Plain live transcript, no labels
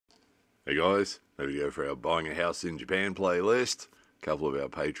Hey guys, ready to go for our Buying a House in Japan playlist. A couple of our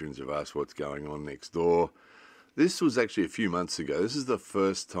patrons have asked what's going on next door. This was actually a few months ago. This is the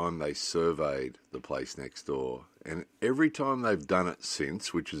first time they surveyed the place next door. And every time they've done it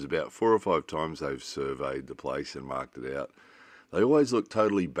since, which is about 4 or 5 times they've surveyed the place and marked it out, they always look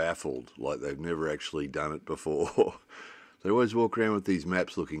totally baffled, like they've never actually done it before. They always walk around with these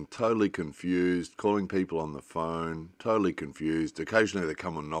maps looking totally confused, calling people on the phone, totally confused. Occasionally they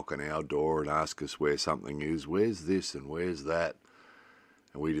come and knock on our door and ask us where something is. Where's this and where's that?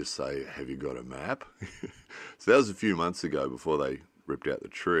 And we just say, have you got a map? So that was a few months ago before they ripped out the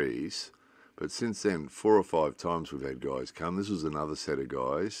trees. But since then, 4 or 5 times we've had guys come. This was another set of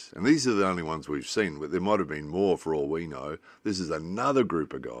guys. And these are the only ones we've seen. But there might have been more for all we know. This is another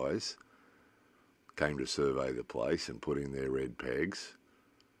group of guys. Came to survey the place and put in their red pegs.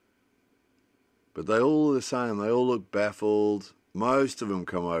 But they all are the same. They all look baffled. Most of them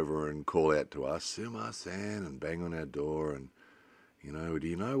come over and call out to us, Suma-san, and bang on our door. And, do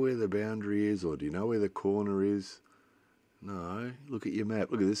you know where the boundary is, or do you know where the corner is? No, look at your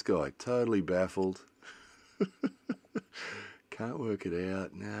map. Look at this guy, totally baffled. Can't work it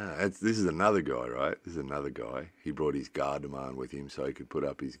out. No, this is another guy, right? This is another guy. He brought his Gardaman with him so he could put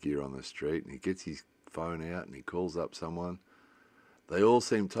up his gear on the street, and he gets his phone out and he calls up someone. They all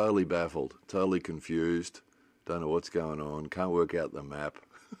seem totally baffled, totally confused, don't know what's going on, can't work out the map.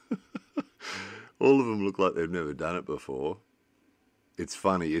 All of them look like they've never done it before. It's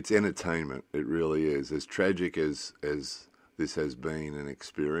funny, it's entertainment, it really is. As tragic as this has been an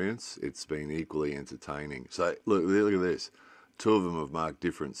experience, it's been equally entertaining. So look at this. 2 of them have marked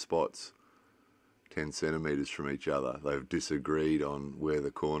different spots, 10 centimetres from each other. They've disagreed on where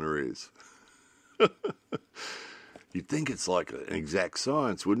the corner is. You'd think it's like an exact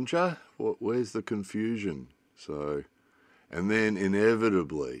science, wouldn't you? Where's the confusion? So, and then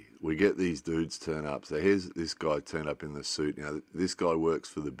inevitably we get these dudes turn up. So here's this guy turn up in the suit. Now this guy works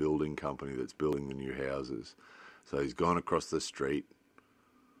for the building company that's building the new houses. So he's gone across the street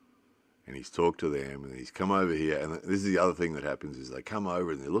and he's talked to them and he's come over here. And this is the other thing that happens is they come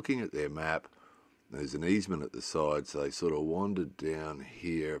over and they're looking at their map. There's an easement at the side, so they sort of wandered down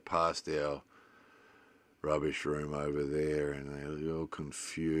here past our rubbish room over there, and they're all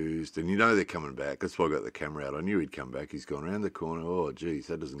confused. And they're coming back. That's why I got the camera out. I knew he'd come back. He's gone around the corner. Oh, geez,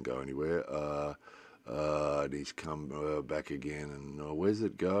 that doesn't go anywhere. And he's come back again. And where's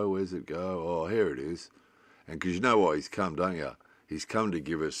it go? Where's it go? Oh, here it is. And because you know why he's come, don't you? He's come to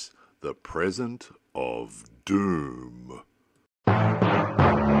give us the present of doom.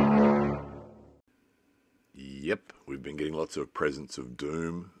 Yep, we've been getting lots of presents of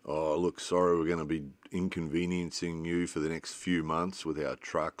doom. Oh, look, sorry, we're going to be inconveniencing you for the next few months with our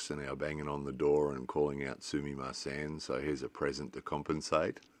trucks and our banging on the door and calling out Sumimasen, so here's a present to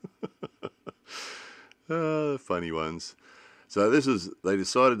compensate. Funny ones. So they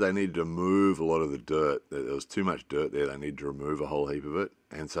decided they needed to move a lot of the dirt. There was too much dirt there, they needed to remove a whole heap of it.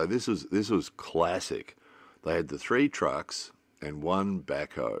 And so this was classic. They had the 3 trucks and 1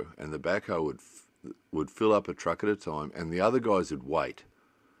 backhoe, and the backhoe would fill up a truck at a time, and the other guys would wait.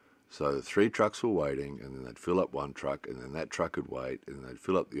 So the 3 trucks were waiting, and then they'd fill up 1 truck, and then that truck would wait, and then they'd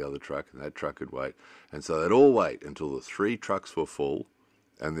fill up the other truck, and that truck would wait. And so they'd all wait until the 3 trucks were full,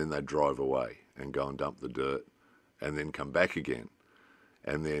 and then they'd drive away and go and dump the dirt, and then come back again,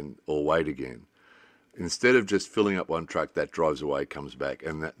 and then all wait again. Instead of just filling up 1 truck, that drives away, comes back,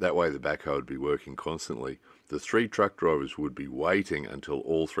 and that way the backhoe would be working constantly. The 3 truck drivers would be waiting until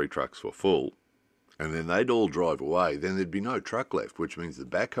all 3 trucks were full, and then they'd all drive away. Then there'd be no truck left, which means the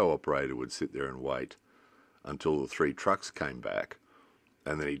backhoe operator would sit there and wait until the 3 trucks came back,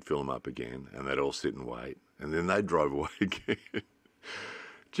 and then he'd fill them up again, and they'd all sit and wait, and then they'd drive away again.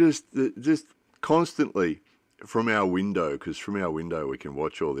 just constantly from our window, because from our window we can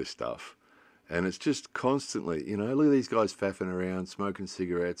watch all this stuff, and it's just constantly, look at these guys faffing around, smoking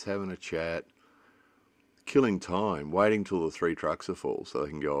cigarettes, having a chat, killing time, waiting till the 3 trucks are full so they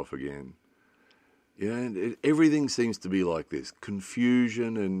can go off again. And everything seems to be like this,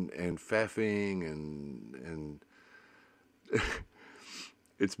 confusion and faffing and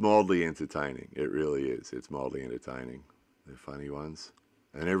it's mildly entertaining. It really is. It's mildly entertaining. They're funny ones.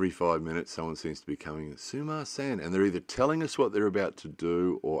 And every 5 minutes someone seems to be coming, Suma-san, and they're either telling us what they're about to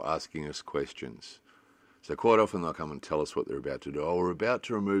do or asking us questions. So quite often they'll come and tell us what they're about to do. Oh, we're about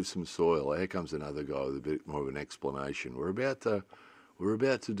to remove some soil. Here comes another guy with a bit more of an explanation. We're about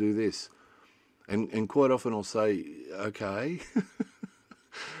to do this. And quite often I'll say, okay,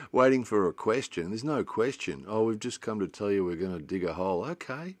 waiting for a question. There's no question. Oh, we've just come to tell you we're going to dig a hole.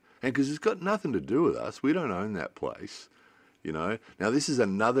 Okay. And because it's got nothing to do with us. We don't own that place. Now this is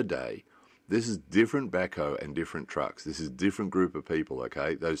another day This is different backhoe and different trucks. This is a different group of people,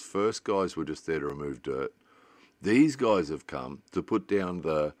 okay? Those first guys were just there to remove dirt. These guys have come to put down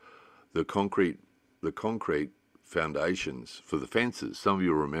the concrete foundations for the fences. Some of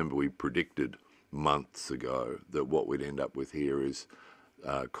you will remember we predicted months ago that what we'd end up with here is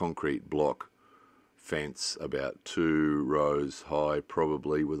concrete block fence about 2 rows high,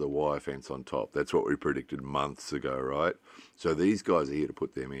 probably with a wire fence on top. That's what we predicted months ago, right? So these guys are here to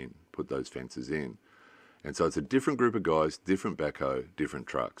put those fences in. And so it's a different group of guys, different backhoe, different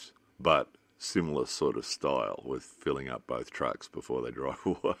trucks, but similar sort of style with filling up both trucks before they drive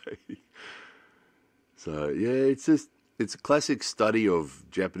away. So yeah, it's a classic study of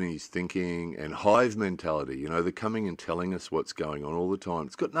Japanese thinking and hive mentality. You know, they're coming and telling us what's going on all the time.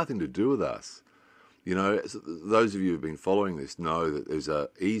 It's got nothing to do with us. You know, those of you who've been following this know that there's a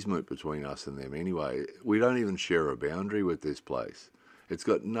easement between us and them anyway. We don't even share a boundary with this place. It's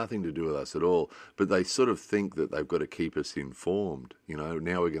got nothing to do with us at all. But they sort of think that they've got to keep us informed. You know,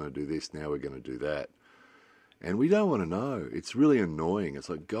 now we're going to do this, now we're going to do that. And we don't want to know. It's really annoying. It's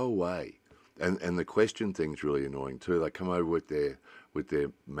like, go away. And the question thing's really annoying too. They come over with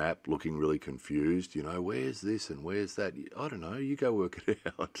their map looking really confused. You know, where's this and where's that? I don't know. You go work it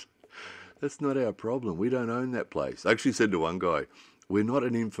out. That's not our problem. We don't own that place. I actually said to one guy, we're not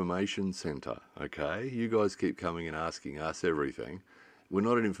an information centre, okay? You guys keep coming and asking us everything. We're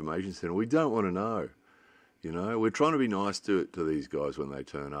not an information centre. We don't want to know. You know, we're trying to be nice to these guys when they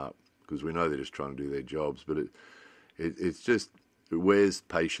turn up because we know they're just trying to do their jobs. But it's just, it wears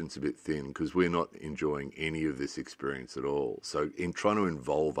patience a bit thin because we're not enjoying any of this experience at all. So in trying to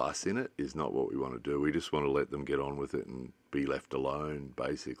involve us in it is not what we want to do. We just want to let them get on with it and be left alone,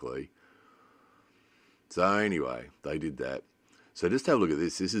 basically. So anyway, they did that. So just have a look at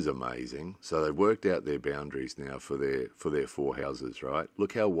this. This is amazing. So they've worked out their boundaries now for their 4 houses, right?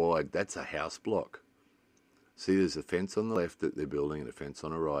 Look how wide. That's a house block. See, there's a fence on the left that they're building and a fence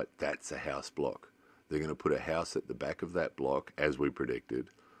on the right. That's a house block. They're going to put a house at the back of that block, as we predicted,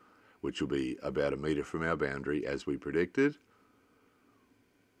 which will be about 1 metre from our boundary, as we predicted.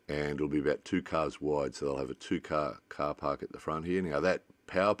 And it'll be about 2 cars wide, so they'll have a 2-car park at the front here. Now, that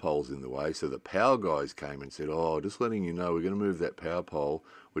power pole's in the way, so the power guys came and said, oh, just letting you know, we're going to move that power pole,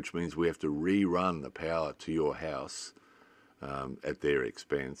 which means we have to rerun the power to your house at their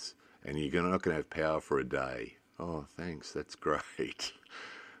expense, and you're not going to have power for a day. Oh, thanks, that's great.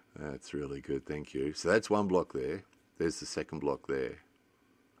 That's really good, thank you. So that's one block there. There's the second block there.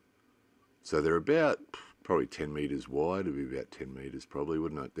 So they're about probably 10 metres wide. It'd be about 10 metres probably,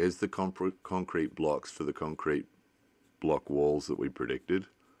 wouldn't it? There's the concrete blocks for the concrete block walls that we predicted.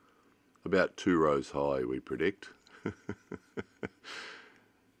 About 2 rows high, we predict.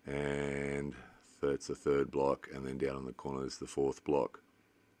 And that's the third block, and then down on the corner is the 4th block.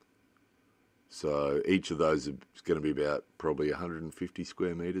 So each of those is going to be about probably 150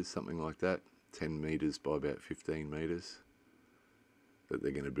 square metres, something like that. 10 metres by about 15 metres that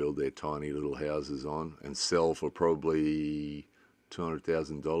they're going to build their tiny little houses on and sell for probably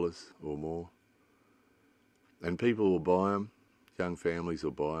 $200,000 or more. And people will buy them. Young families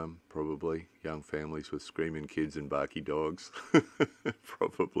will buy them, probably. Young families with screaming kids and barky dogs,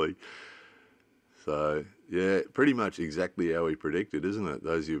 probably. So, yeah, pretty much exactly how we predicted, isn't it?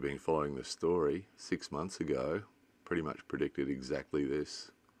 Those of you who've been following the story 6 months ago pretty much predicted exactly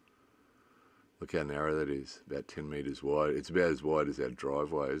this. Look how narrow that is, about 10 metres wide. It's about as wide as our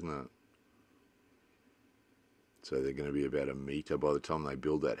driveway, isn't it? So they're going to be about 1 metre. By the time they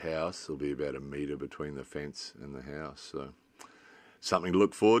build that house, there'll be about 1 metre between the fence and the house. So something to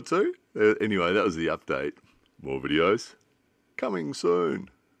look forward to. Anyway, that was the update. More videos coming soon.